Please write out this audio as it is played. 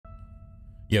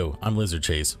Yo, I'm Lizard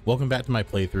Chase. Welcome back to my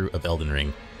playthrough of Elden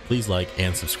Ring. Please like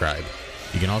and subscribe.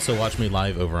 You can also watch me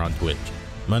live over on Twitch,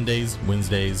 Mondays,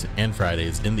 Wednesdays, and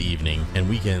Fridays in the evening, and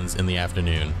weekends in the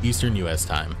afternoon, Eastern US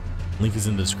time. Link is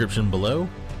in the description below.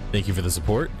 Thank you for the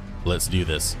support. Let's do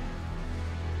this.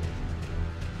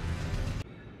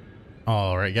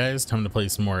 Alright guys, time to play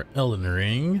some more Elden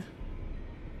Ring.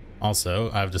 Also,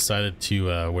 I've decided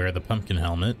to wear the pumpkin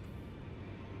helmet,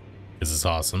 because it's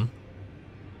awesome.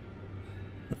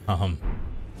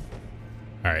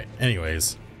 Alright,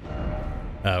 anyways.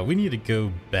 We need to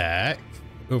go back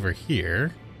over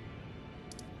here.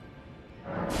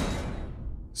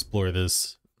 Explore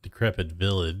this decrepit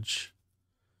village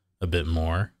a bit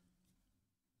more.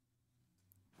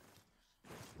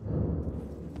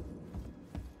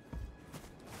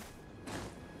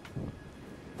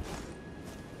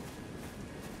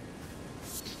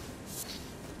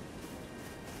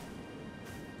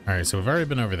 Alright, so we've already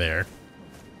been over there.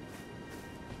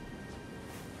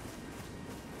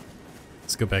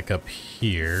 Let's go back up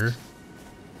here.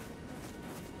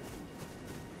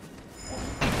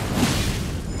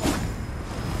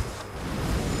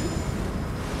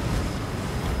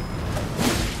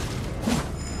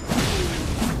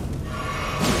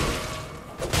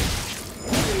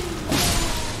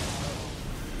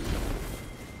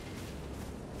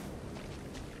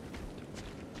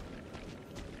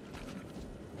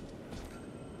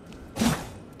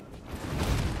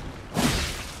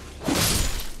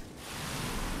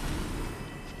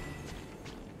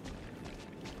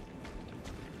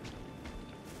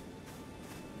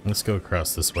 Let's go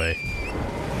across this way.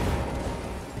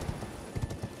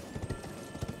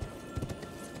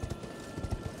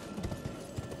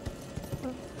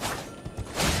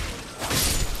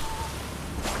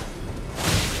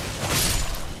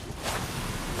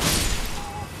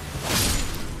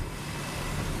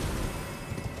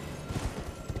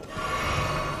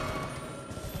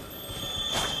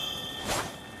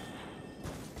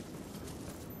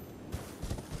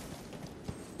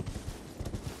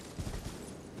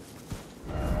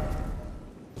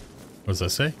 What does that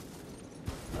say?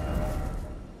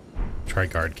 Try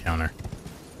guard counter.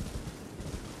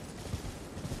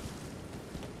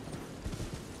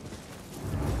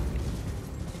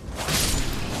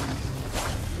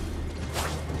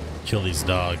 Kill these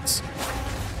dogs.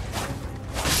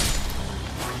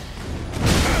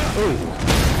 Oh!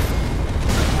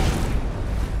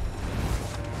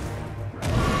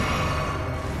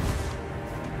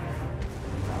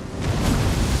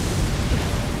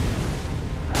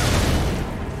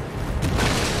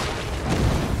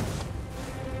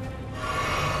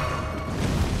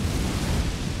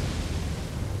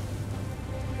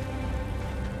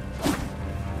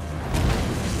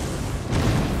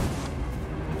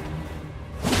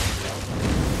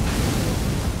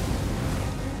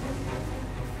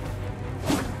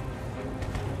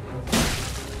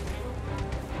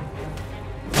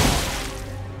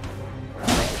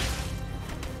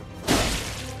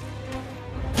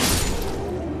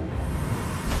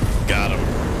 Got him.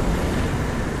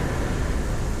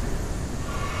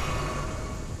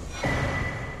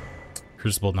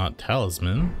 Crucible, not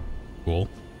talisman. Cool.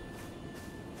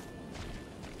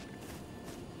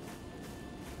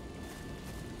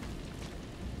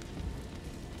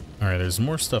 Alright, there's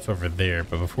more stuff over there,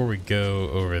 but before we go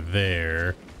over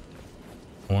there,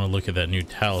 I want to look at that new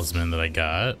talisman that I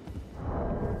got.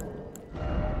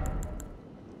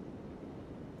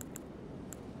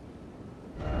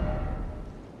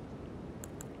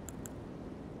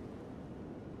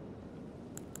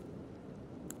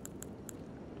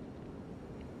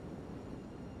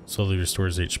 Slowly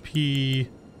restores HP.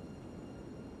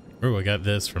 Oh, I got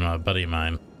this from a buddy of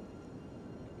mine,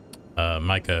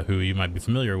 Micah, who you might be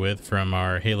familiar with from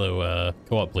our Halo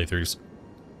co-op playthroughs.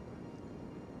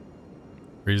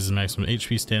 Raises maximum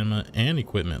HP, stamina, and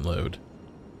equipment load.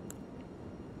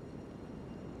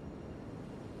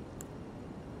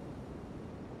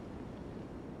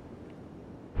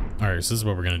 Alright, so this is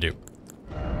what we're going to do.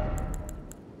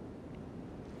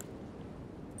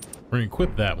 We're going to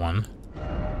equip that one.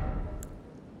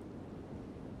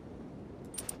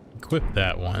 Equip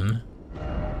that one.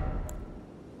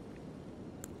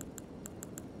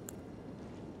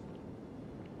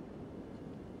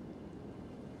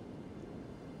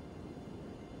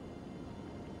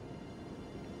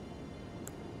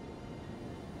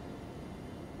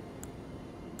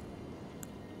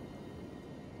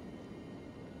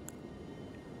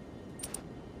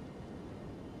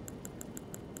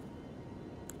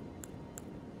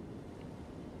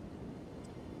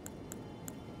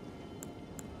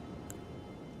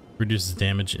 Reduces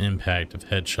damage and impact of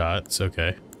headshots.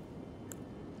 Okay.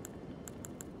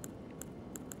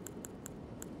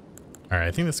 All right,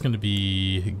 I think that's going to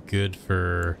be good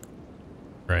for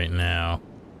right now.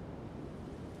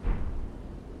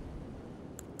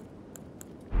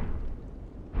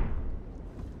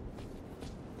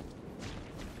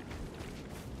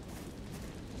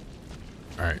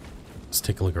 All right, let's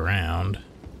take a look around.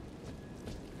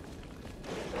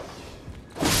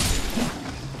 Of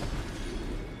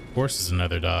course, there's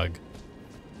another dog.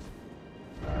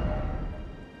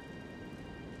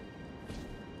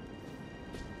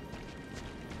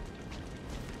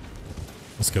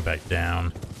 Let's go back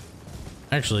down.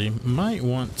 Actually, might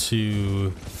want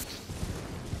to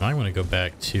go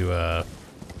back to the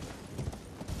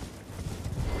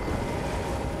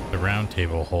round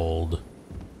table hold.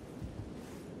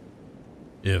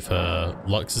 If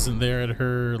Lux isn't there at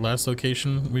her last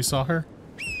location we saw her.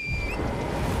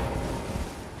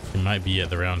 She might be at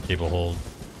the round table hold.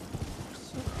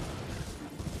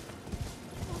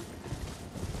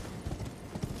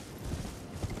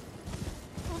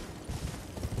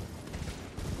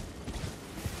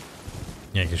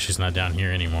 Yeah, because she's not down here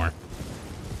anymore.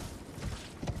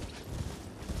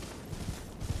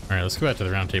 Alright, let's go back to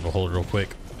the round table hold real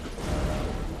quick.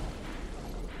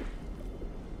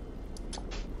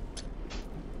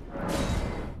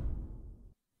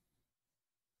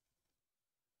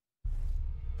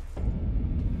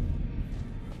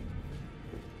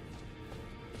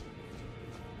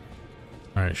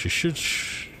 Alright, she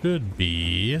should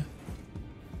be.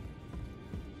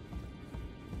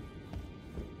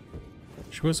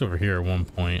 She was over here at one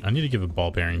point. I need to give a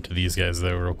ball bearing to these guys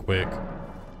though real quick.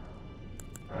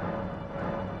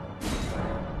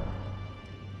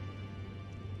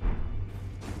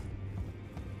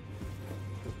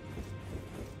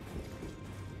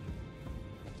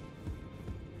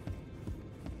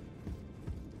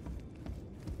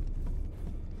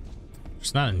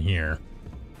 She's not in here.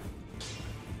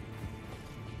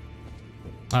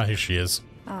 Ah, here she is.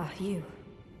 Ah, you.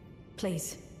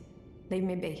 Please, leave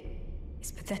me be.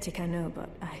 It's pathetic, I know, but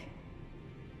I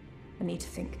need to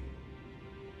think.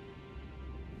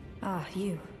 Ah,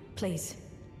 you. Please.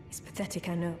 It's pathetic,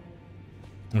 I know.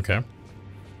 Okay.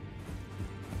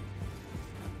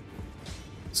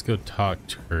 Let's go talk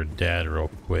to her dad real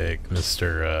quick,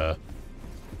 Mr.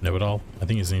 Know-It-All. I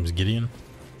think his name's Gideon.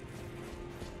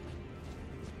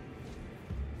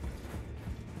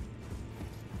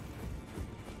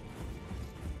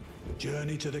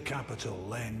 Journey to the capital,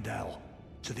 Leyndell.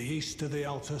 To the east of the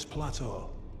Altus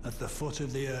Plateau, at the foot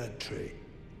of the Erd Tree.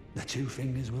 The Two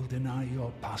Fingers will deny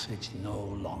your passage no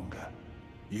longer.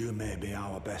 You may be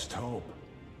our best hope.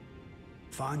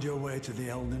 Find your way to the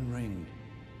Elden Ring.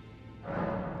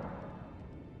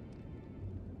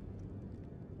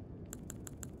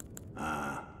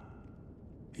 Ah,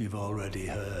 you've already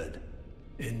heard.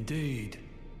 Indeed.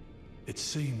 It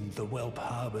seemed the whelp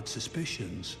harbored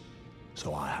suspicions,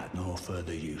 so I had no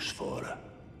further use for her.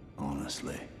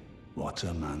 Honestly, what's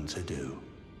a man to do?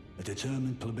 A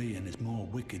determined plebeian is more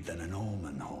wicked than an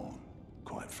omen horn,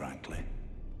 quite frankly.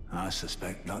 I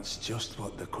suspect that's just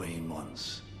what the Queen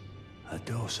wants. A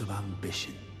dose of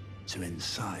ambition to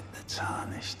incite the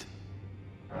Tarnished.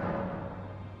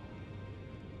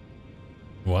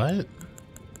 What?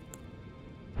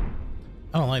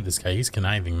 I don't like this guy. He's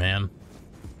conniving, man.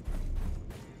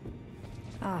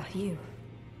 Ah, you.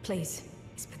 Please.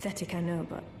 It's pathetic, I know,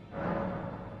 but...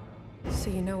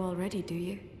 So you know already, do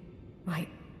you? Right.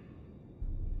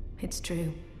 It's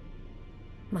true.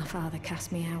 My father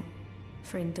cast me out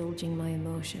for indulging my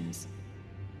emotions,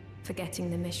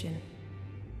 forgetting the mission,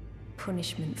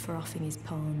 punishment for offing his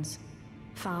pawns.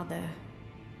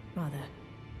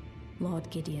 Lord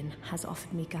Gideon has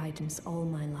offered me guidance all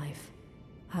my life.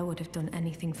 I would have done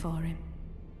anything for him,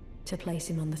 to place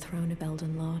him on the throne of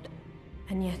Elden Lord.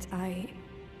 And yet though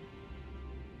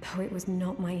it was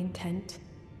not my intent,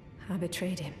 I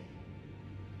betrayed him.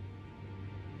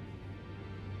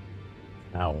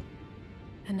 Ow.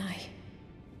 And I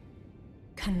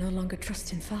can no longer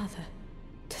trust in Father.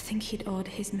 To think he'd order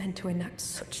his men to enact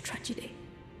such tragedy.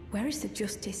 Where is the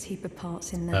justice he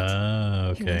purports in that?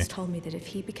 Okay. He once told me that if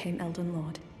he became Elden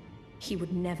Lord, he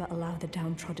would never allow the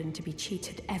downtrodden to be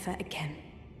cheated ever again.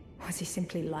 Was he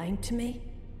simply lying to me?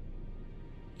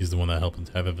 He's the one that helped him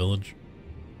to have a village?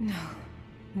 No.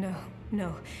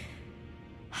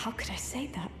 How could I say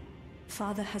that?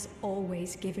 Father has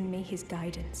always given me his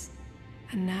guidance.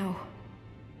 And now...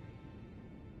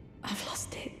 I've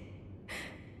lost it.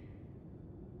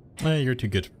 You're too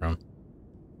good for him.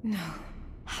 No.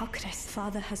 How could I...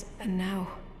 Father has... And now...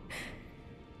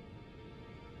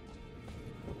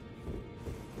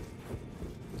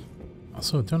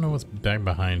 Also, I don't know what's back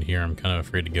behind here. I'm kind of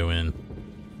afraid to go in.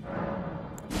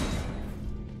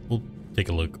 Well, take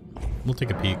a look. We'll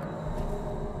take a peek.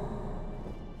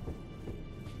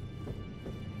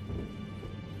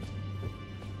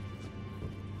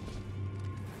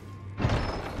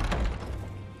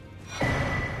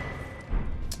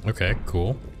 Okay,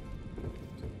 cool.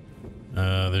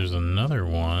 There's another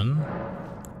one.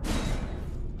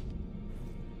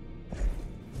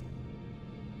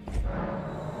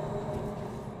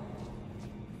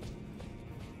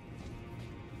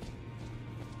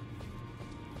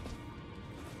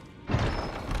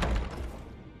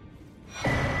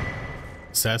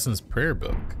 Assassin's Prayer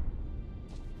Book.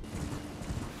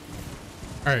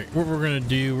 Alright, what we're gonna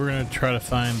do, we're gonna try to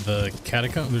find the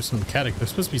catacombs. There's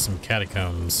supposed to be some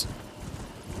catacombs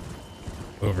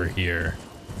over here.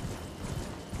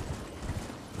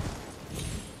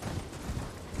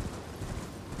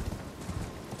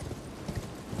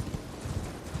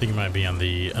 I think it might be on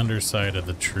the underside of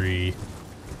the tree.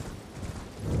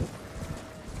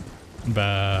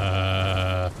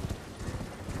 Bah.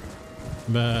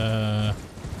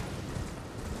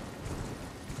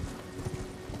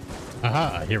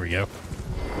 Aha, here we go.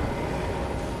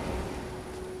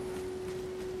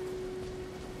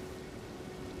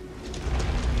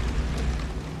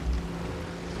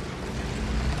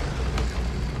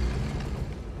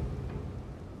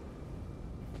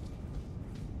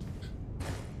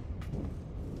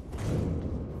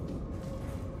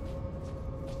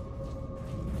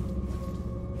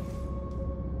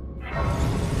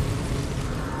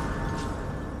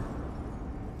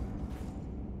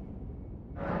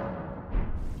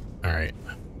 All right.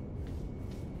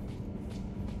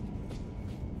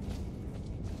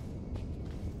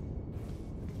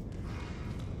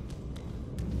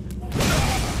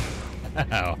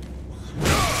 Ow.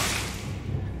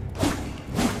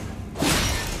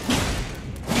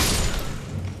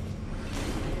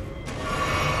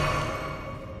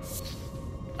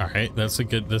 All right, that's a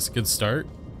good start.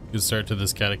 Good start to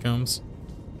this catacombs.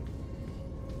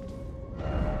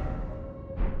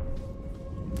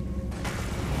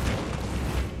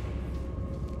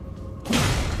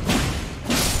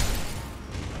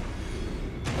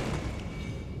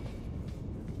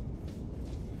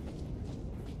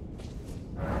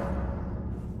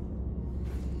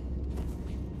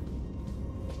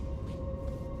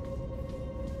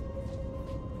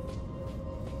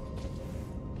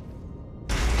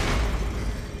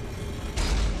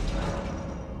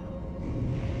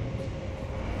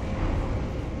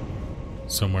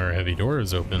 Somewhere a heavy door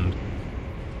is opened.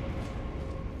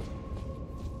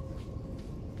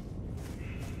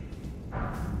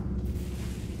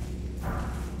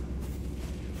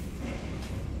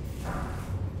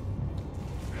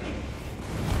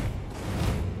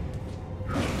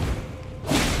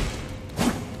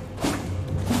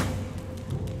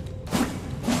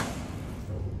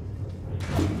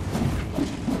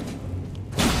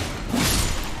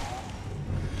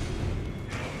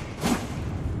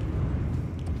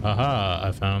 Aha,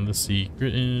 I found the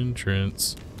secret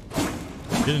entrance.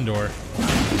 Hidden door.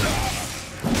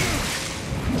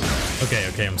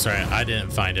 Okay, I'm sorry. I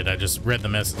didn't find it. I just read the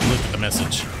message, looked at the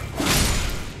message.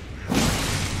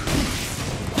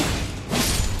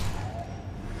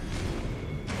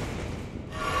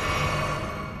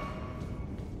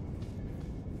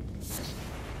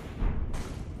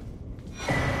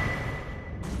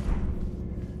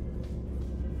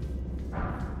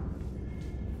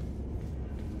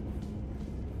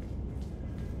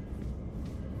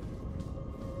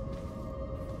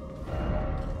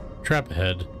 Trap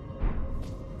ahead.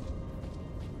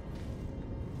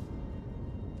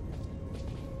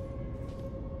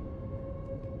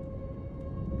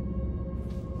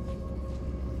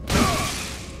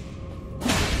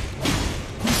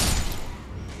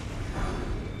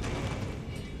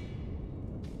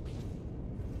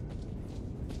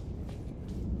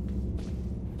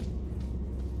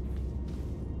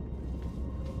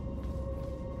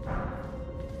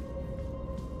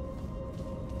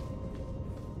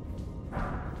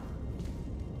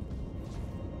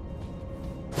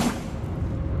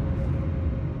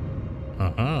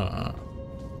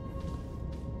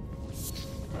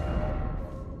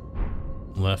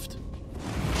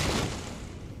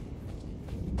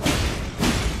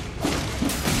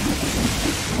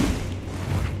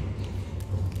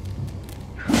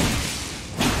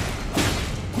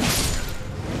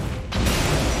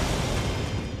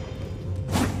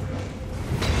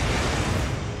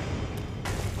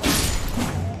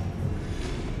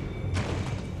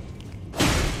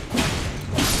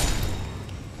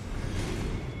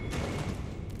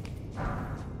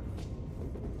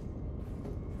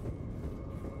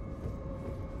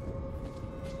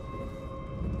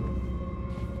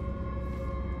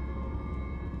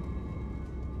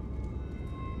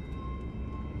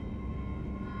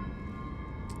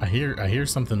 I hear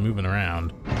something moving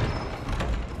around.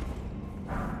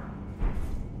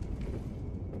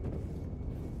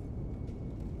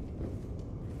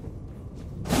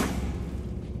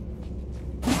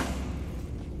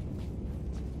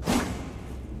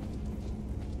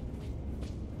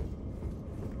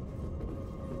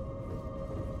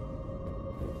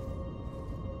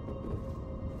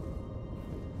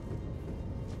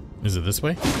 Is it this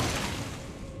way?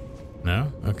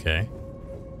 No? Okay.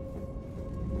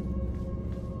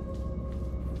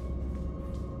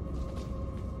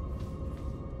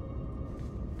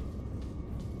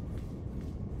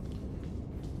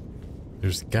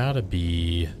 There's gotta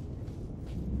be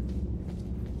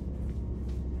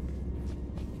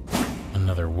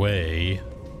another way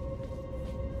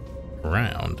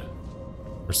around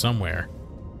or somewhere.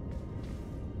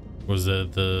 Was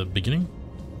that the beginning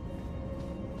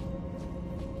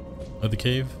of the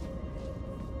cave?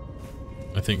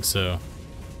 I think so.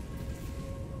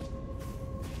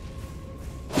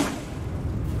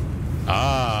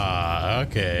 Ah,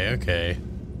 okay, okay.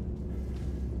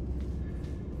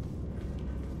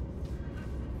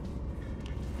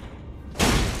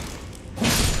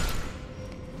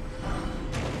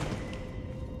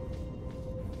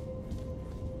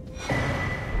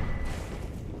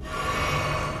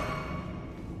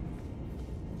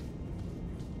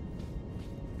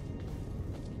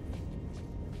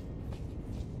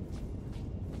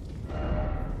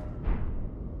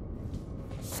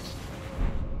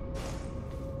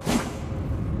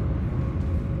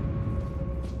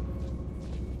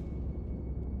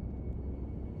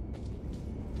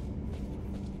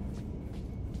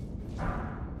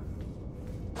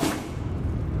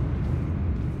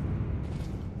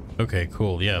 Okay,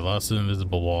 cool. Yeah, lots of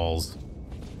invisible walls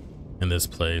in this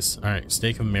place. Alright,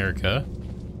 Stake of America.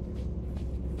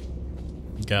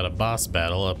 Got a boss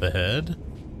battle up ahead.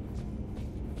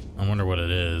 I wonder what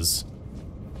it is.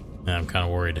 Yeah, I'm kind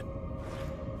of worried.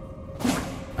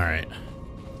 Alright.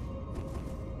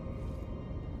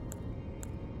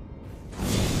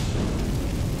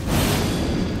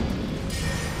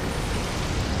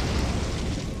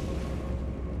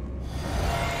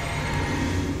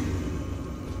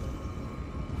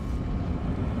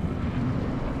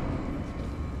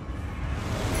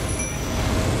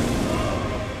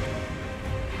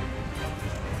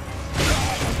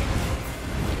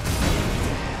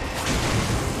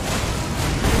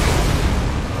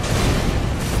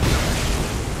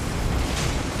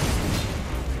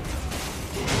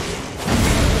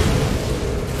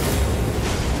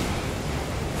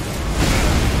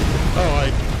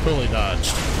 Totally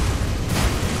dodged.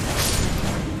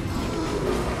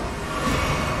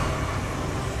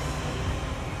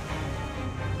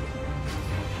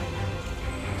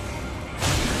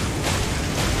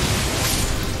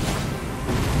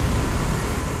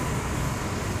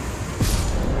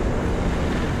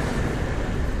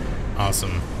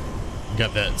 Awesome.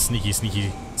 Got that sneaky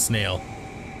snail.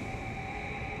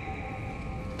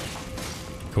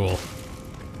 Cool.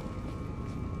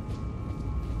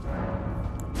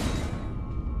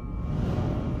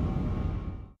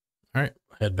 All right,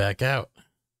 head back out.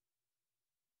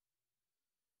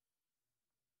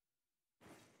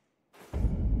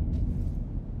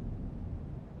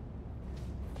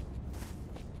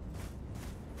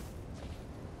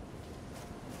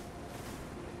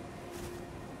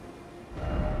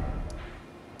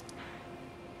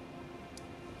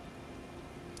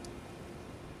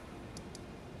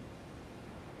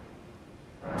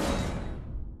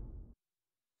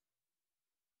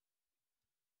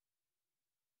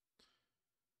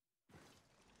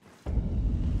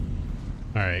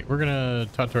 Alright, we're gonna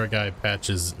talk to our guy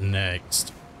Patches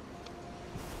next.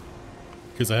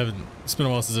 Because it's been a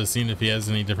while since I've seen if he has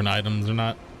any different items or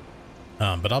not.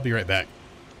 But I'll be right back.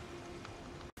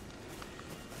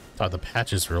 Talk to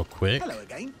Patches real quick. Hello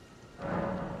again.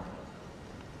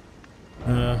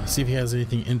 See if he has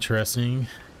anything interesting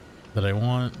that I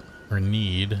want or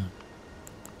need.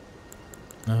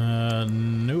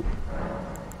 Nope.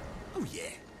 Oh yeah.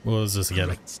 What was this again?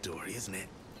 Great story, isn't it?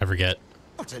 I forget.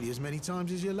 I'll tell you as many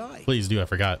times as you like. Please do, I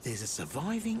forgot. There's a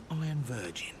surviving Iron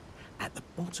Virgin at the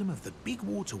bottom of the big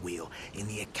water wheel in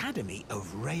the Academy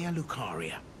of Rhea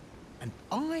Lucaria. And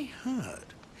I heard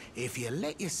if you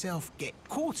let yourself get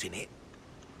caught in it,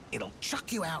 it'll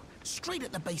chuck you out straight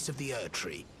at the base of the Erd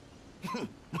tree.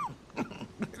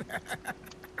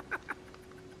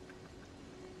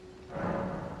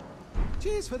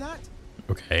 Cheers for that.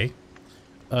 Okay.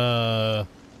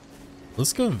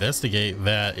 Let's go investigate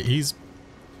that. He's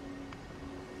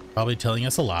probably telling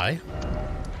us a lie.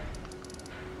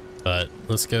 But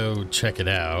let's go check it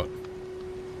out.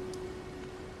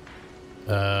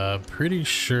 Pretty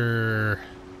sure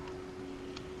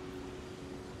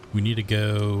we need to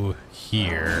go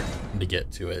here to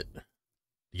get to it,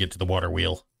 to get to the water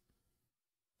wheel.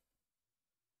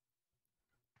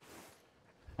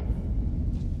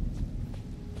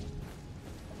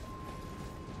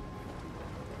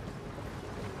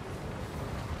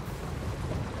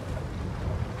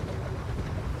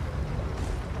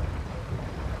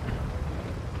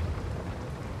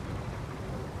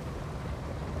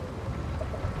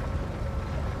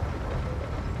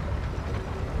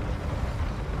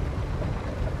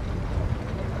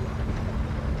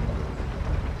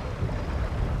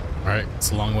 Alright,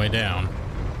 it's a long way down.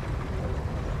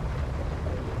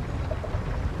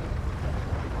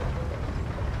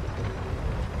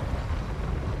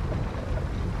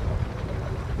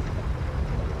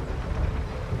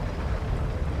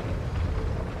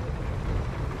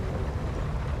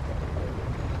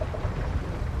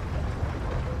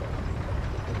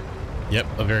 Yep,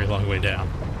 a very long way down.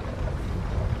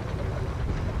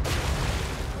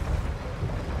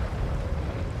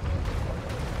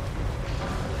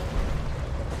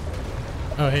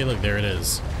 Oh, hey, look, there it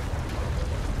is.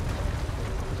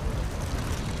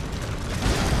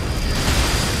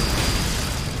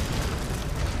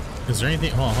 Is there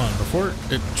anything? Hold on. Before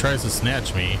it tries to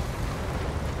snatch me,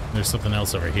 there's something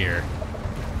else over here.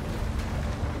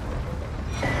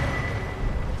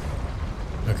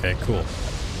 Okay, cool.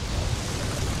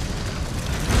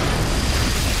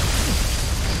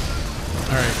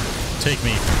 Alright, take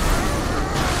me.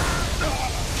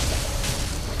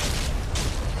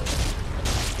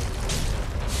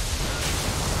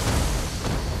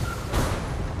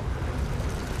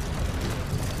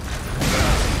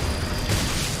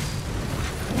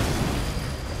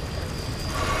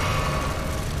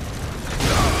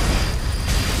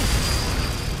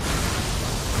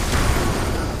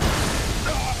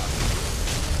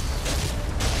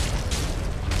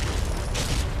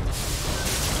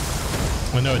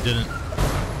 Oh, no, it didn't.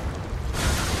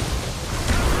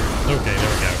 Okay, there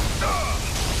we go.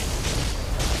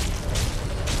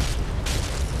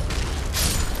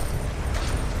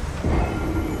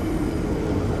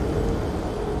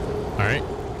 Alright.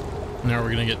 Now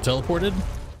we're gonna get teleported.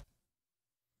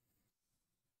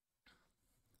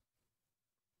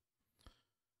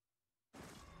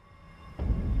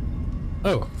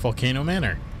 Oh, Volcano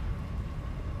Manor.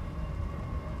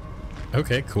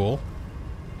 Okay, cool.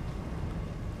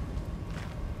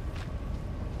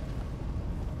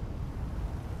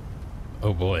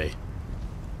 Oh boy.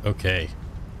 Okay.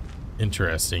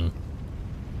 Interesting.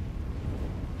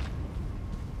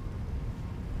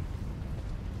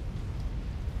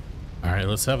 Alright,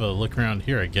 let's have a look around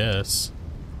here, I guess.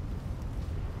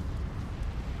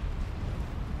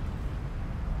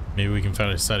 Maybe we can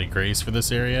find a site of grace for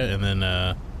this area and then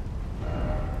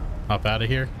hop out of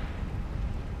here.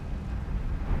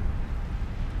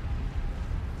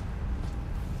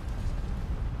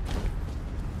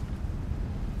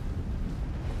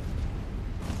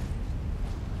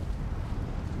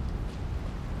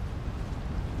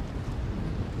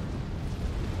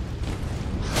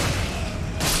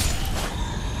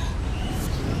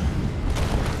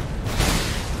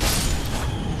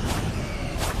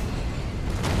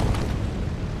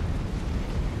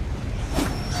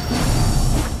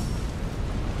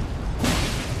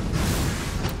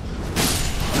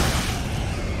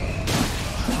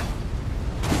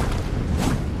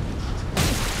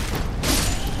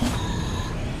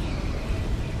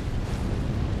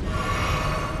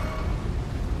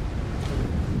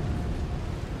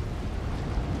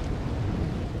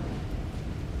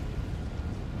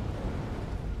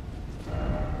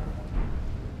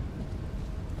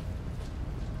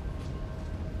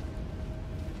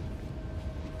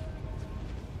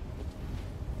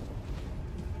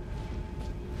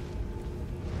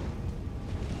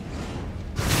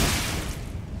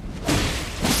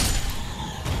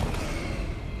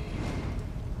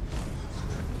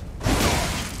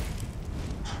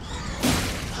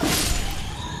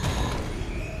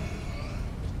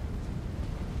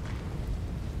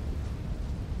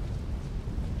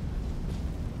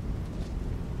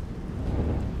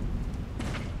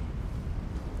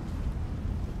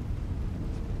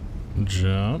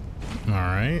 Jump. All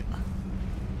right.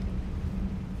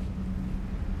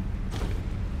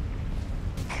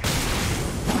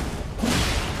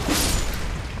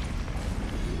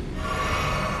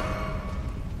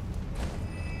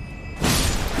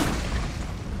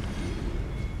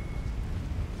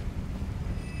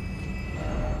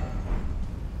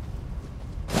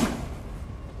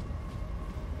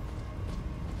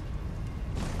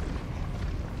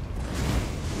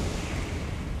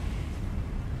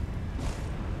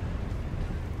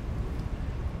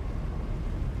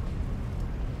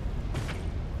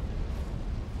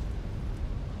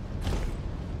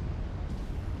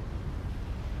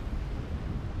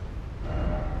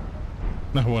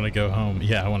 I want to go home.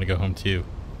 Yeah, I want to go home too.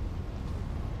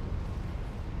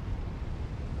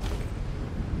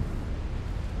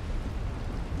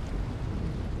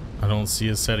 I don't see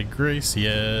a set of grace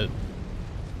yet.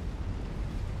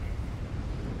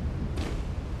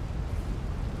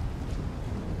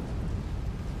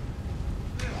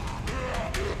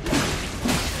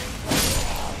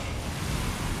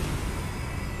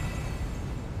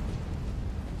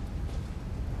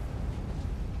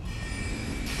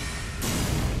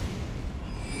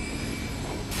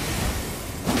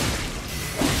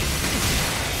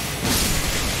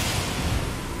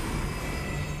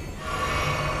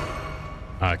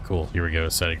 Ah, cool. Here we go.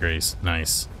 Set of grace.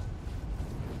 Nice.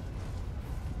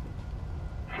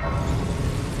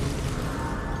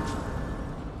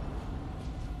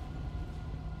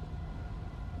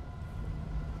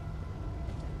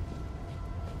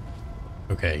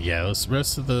 Okay, yeah, let's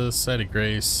rest of the site of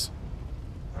grace.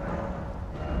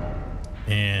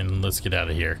 And let's get out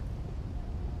of here.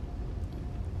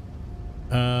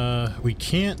 We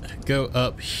can't go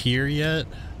up here yet.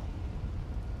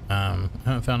 I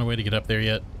haven't found a way to get up there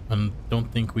yet. I don't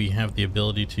think we have the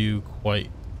ability to quite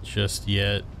just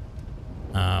yet.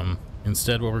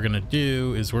 Instead, what we're going to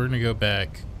do is we're going to go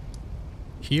back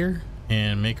here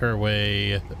and make our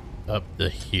way up to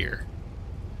here.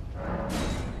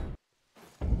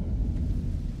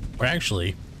 Or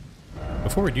actually,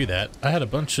 before we do that, I had a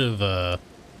bunch of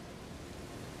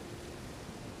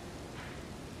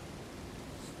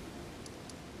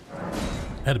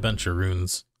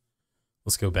runes.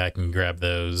 Let's go back and grab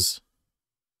those.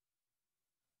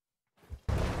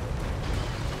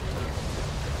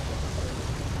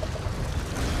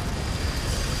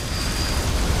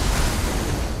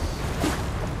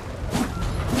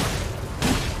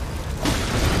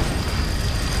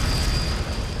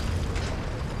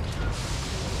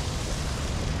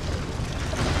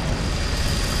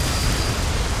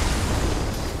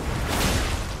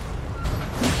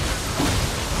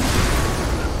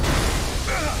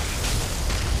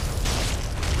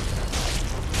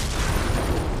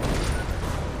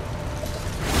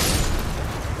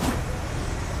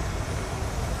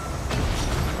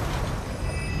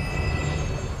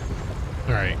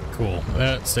 Alright, cool.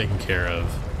 That's taken care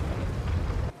of.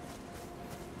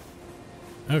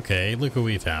 Okay, look what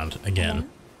we found again. Hello?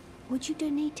 Would you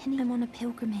donate any? I'm on a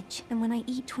pilgrimage, and when I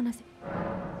eat one of the...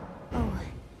 Oh,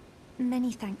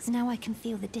 many thanks. Now I can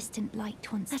feel the distant light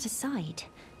once. That aside,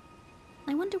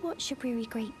 I wonder what Shabriri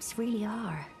grapes really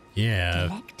are. Yeah.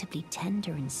 Delectably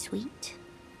tender and sweet,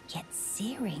 yet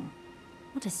searing.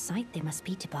 What a sight they must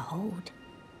be to behold.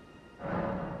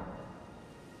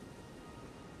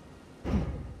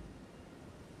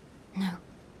 No.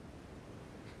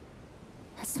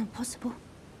 That's not possible.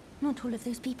 Not all of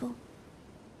those people.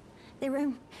 Their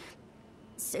own...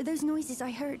 So those noises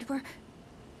I heard were...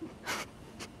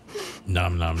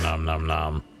 Nom nom nom nom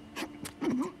nom.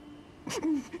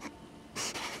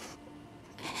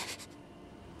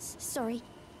 Sorry.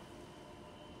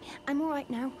 I'm alright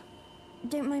now.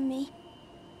 Don't mind me.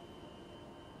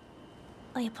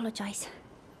 I apologize.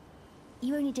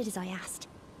 You only did as I asked.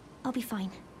 I'll be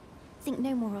fine. Think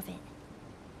no more of it.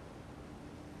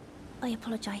 I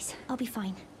apologize. I'll be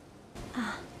fine.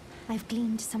 Ah, I've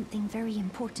gleaned something very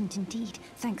important indeed,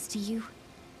 thanks to you.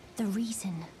 The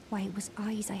reason why it was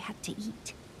eyes I had to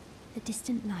eat. The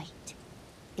distant light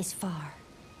is far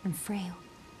and frail.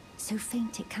 So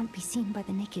faint it can't be seen by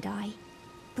the naked eye.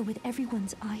 But with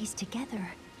everyone's eyes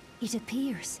together, it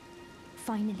appears.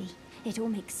 Finally, it all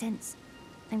makes sense.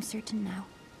 I'm certain now.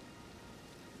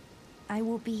 I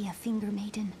will be a finger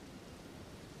maiden.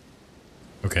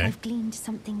 Okay. I've gleaned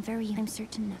something very... I'm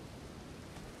certain now.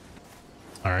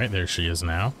 Alright, there she is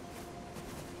now.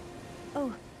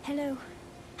 Oh, hello.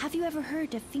 Have you ever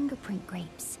heard of fingerprint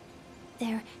grapes?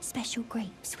 They're special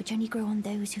grapes which only grow on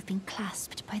those who've been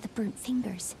clasped by the burnt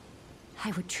fingers.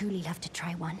 I would truly love to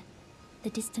try one.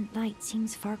 The distant light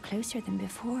seems far closer than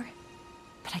before,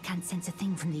 but I can't sense a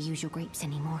thing from the usual grapes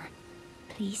anymore.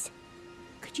 Please,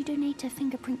 could you donate a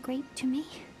fingerprint grape to me?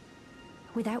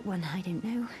 Without one, I don't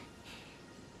know.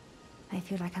 I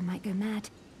feel like I might go mad.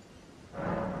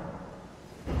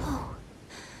 Oh.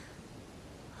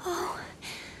 Oh.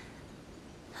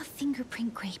 A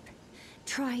fingerprint grape.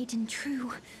 Tried and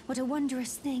true. What a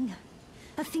wondrous thing.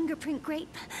 A fingerprint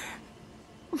grape.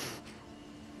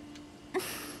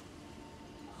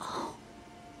 Oh.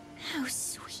 How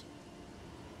sweet.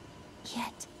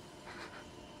 Yet,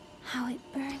 how it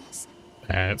burns.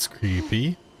 That's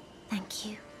creepy. Thank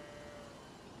you.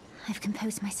 I've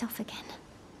composed myself again.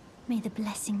 May the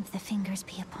blessing of the fingers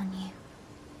be upon you.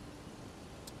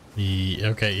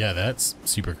 Okay, yeah, that's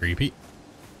super creepy.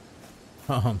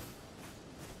 All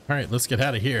right, let's get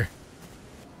out of here.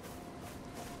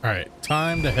 All right,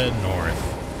 time to head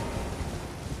north.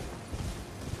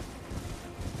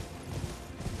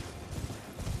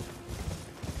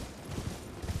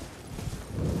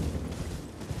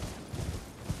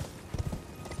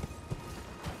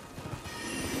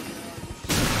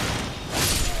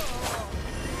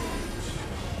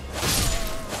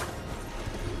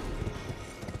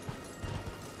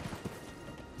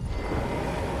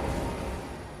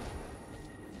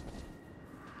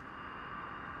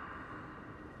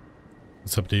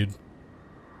 What's up, dude?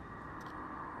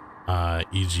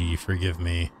 Iji, forgive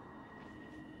me.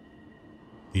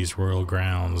 These royal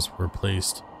grounds were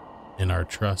placed in our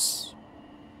trust,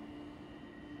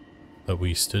 but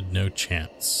we stood no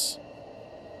chance.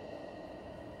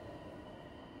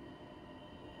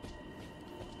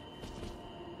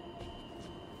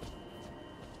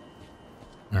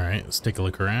 All right, let's take a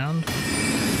look around.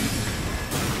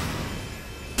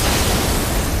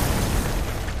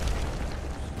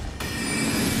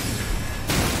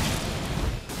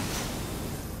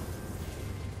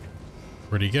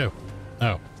 Where'd he go?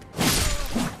 Oh.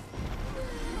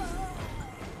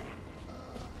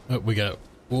 Oh, we got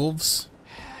wolves.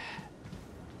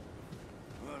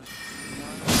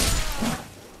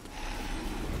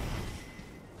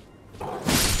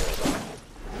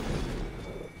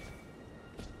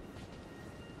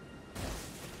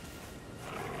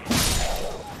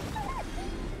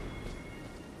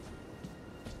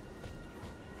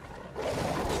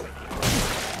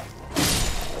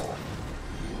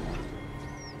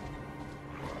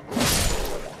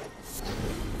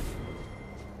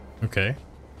 Okay.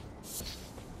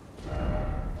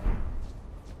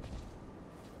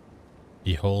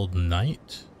 Behold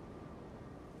night.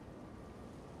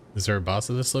 Is there a boss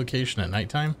at this location at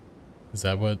nighttime? Is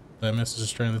that what that message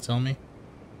is trying to tell me?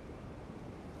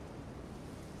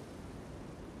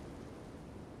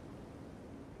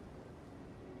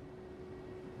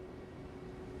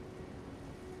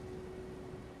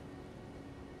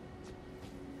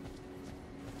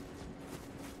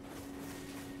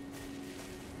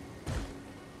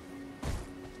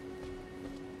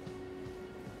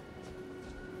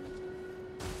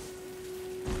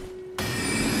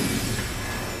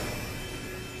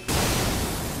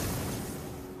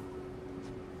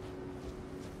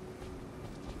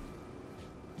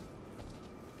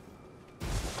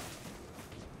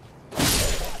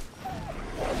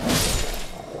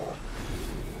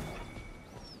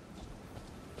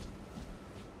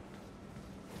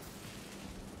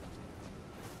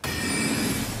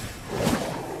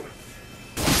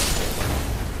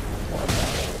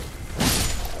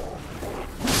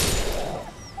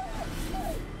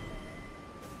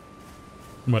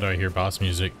 What do I hear? Boss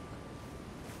music.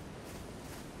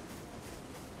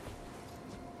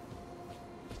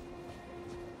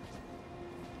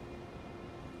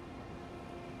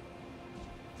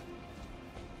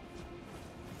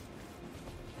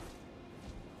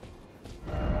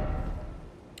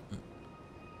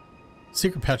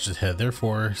 Secret patches ahead,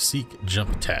 therefore seek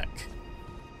jump attack.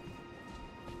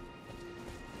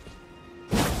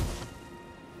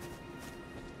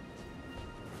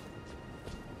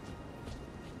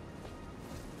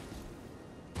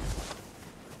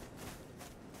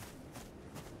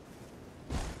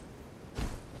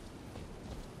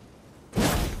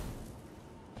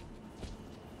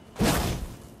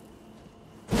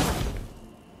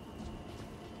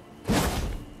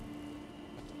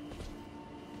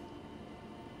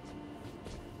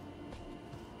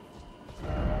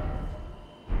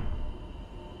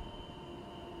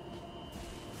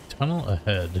 Tunnel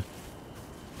ahead.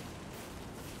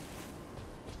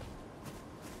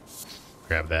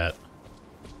 Grab that.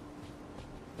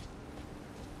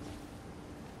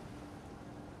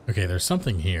 Okay, there's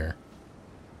something here.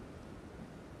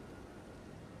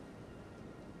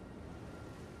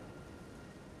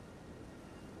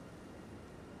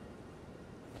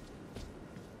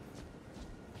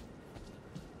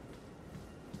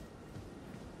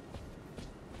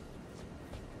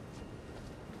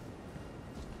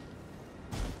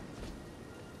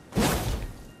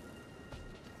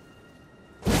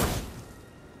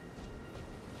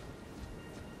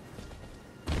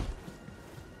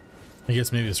 I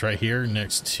guess maybe it's right here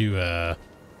next to, there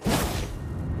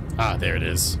it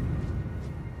is.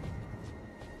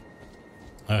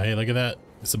 Oh, hey, look at that.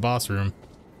 It's a boss room.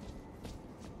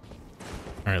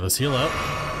 All right, let's heal up.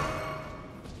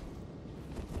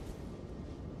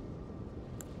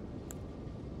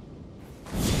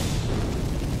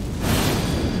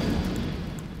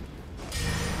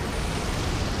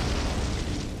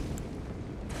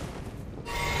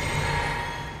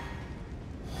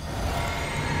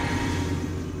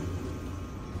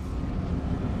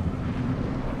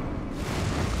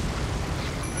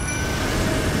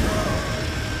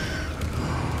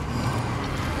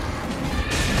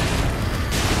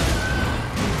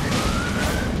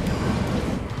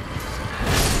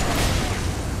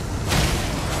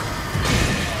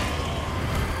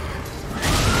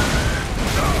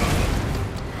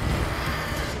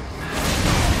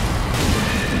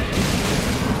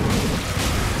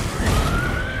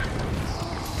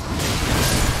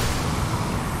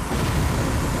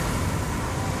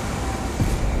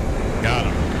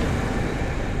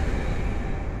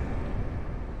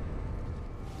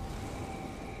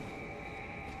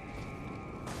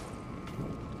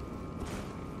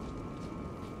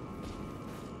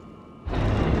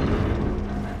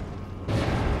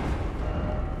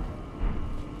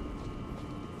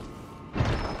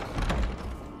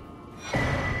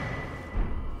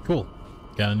 Cool.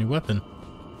 Got a new weapon.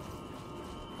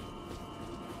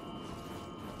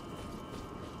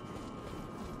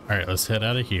 Alright, let's head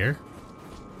out of here.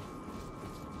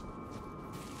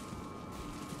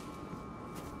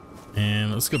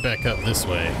 And let's go back up this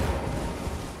way.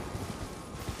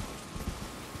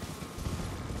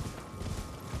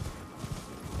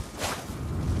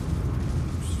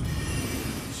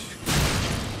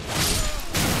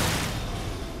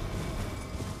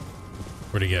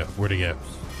 Where'd he go? Where'd he go?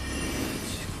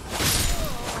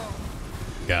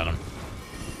 Got him.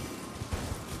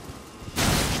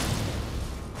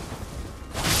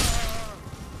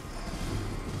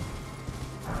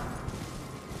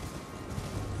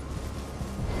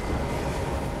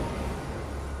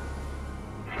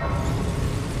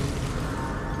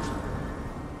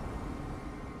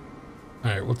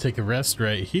 Alright, we'll take a rest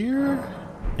right here.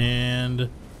 And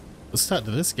let's talk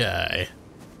to this guy.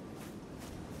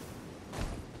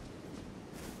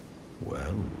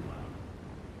 Well,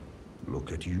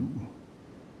 look at you.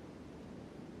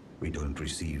 We don't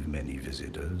receive many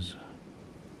visitors.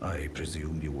 I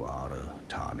presume you are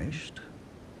tarnished?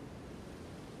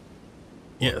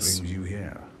 Yes. What brings you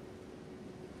here?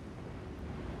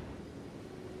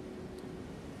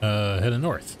 Heading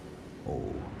north.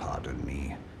 Oh, pardon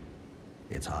me.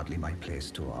 It's hardly my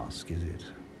place to ask, is it?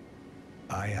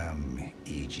 I am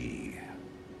Iji,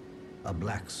 a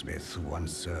blacksmith who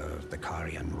once served the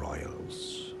Carian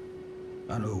royals.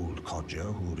 An old codger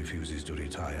who refuses to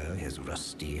retire his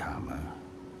rusty hammer.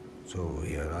 So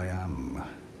here I am,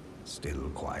 still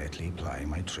quietly plying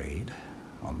my trade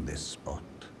on this spot.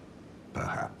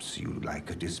 Perhaps you'd like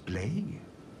a display?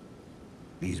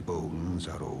 These bones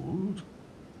are old,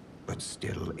 but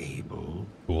still able.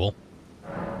 Cool.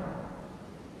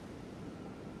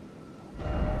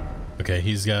 Okay,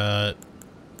 he's got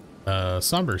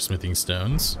somber smithing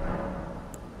stones.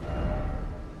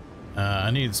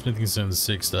 I need smithing stones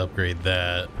 6 to upgrade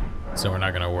that, so we're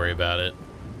not gonna worry about it.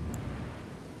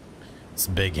 It's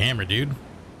a big hammer, dude.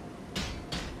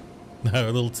 No,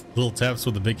 little taps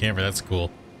with the big hammer. That's cool.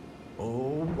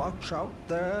 Oh, watch out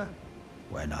there.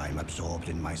 When I'm absorbed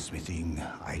in my smithing,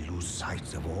 I lose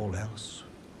sight of all else.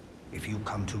 If you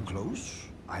come too close,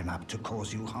 I'm apt to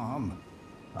cause you harm.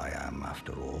 I am,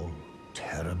 after all,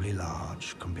 terribly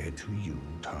large compared to you,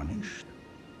 Tarnished.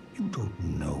 You don't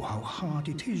know how hard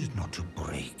it is not to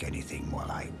break anything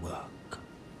while I work.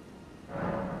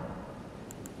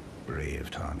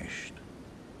 Brave Tarnished.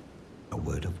 A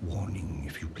word of warning,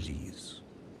 if you please.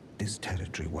 This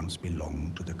territory once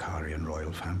belonged to the Carian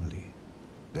royal family.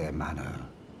 Their manor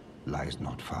lies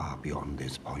not far beyond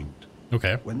this point.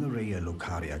 Okay. When the Raya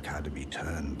Lucaria Academy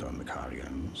turned on the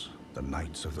Carians, the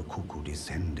Knights of the Cuckoo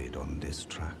descended on this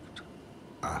tract.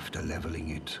 After leveling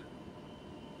it,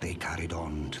 they carried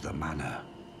on to the manor.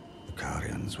 The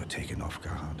Carians were taken off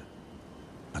guard,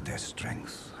 but their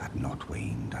strength had not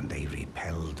waned, and they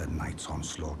repelled the Knights'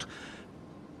 onslaught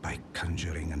by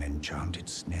conjuring an enchanted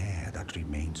snare that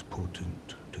remains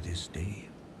potent to this day.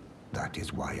 That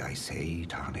is why I say,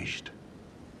 Tarnished,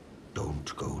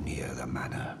 don't go near the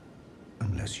manor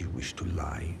unless you wish to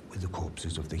lie with the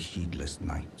corpses of the heedless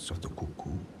Knights of the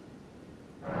Cuckoo.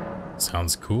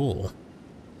 Sounds cool.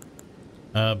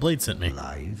 Blade sent me.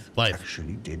 Blythe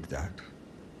actually did that.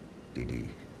 Did he?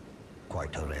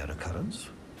 Quite a rare occurrence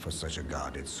for such a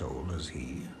guarded soul as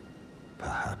he.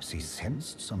 Perhaps he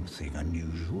sensed something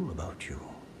unusual about you.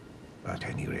 At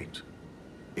any rate,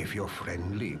 if you're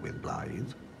friendly with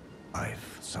Blythe,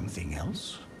 I've something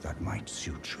else that might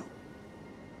suit you.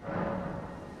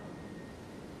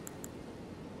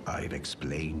 I've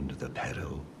explained the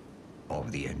peril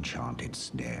of the enchanted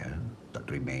snare that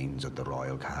remains at the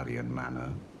Royal Carian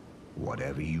Manor.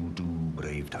 Whatever you do,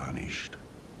 brave Tarnished,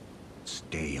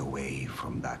 stay away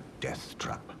from that death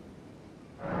trap.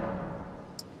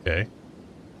 Okay.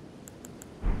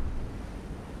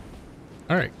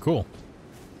 Alright, cool.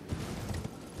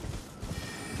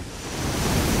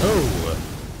 Oh!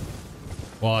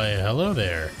 Why, hello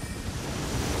there.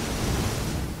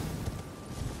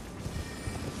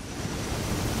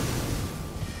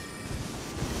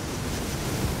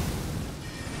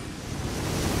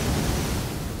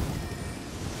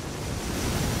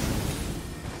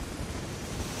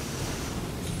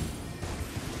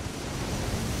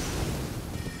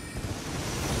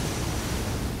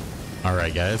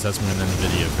 Alright guys, that's going to end the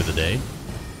video for the day.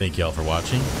 Thank you all for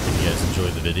watching. If you guys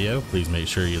enjoyed the video, please make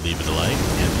sure you leave it a like,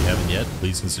 and if you haven't yet,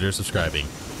 please consider subscribing.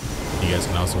 You guys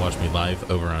can also watch me live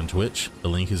over on Twitch. The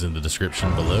link is in the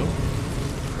description below.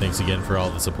 Thanks again for all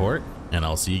the support, and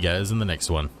I'll see you guys in the next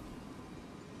one.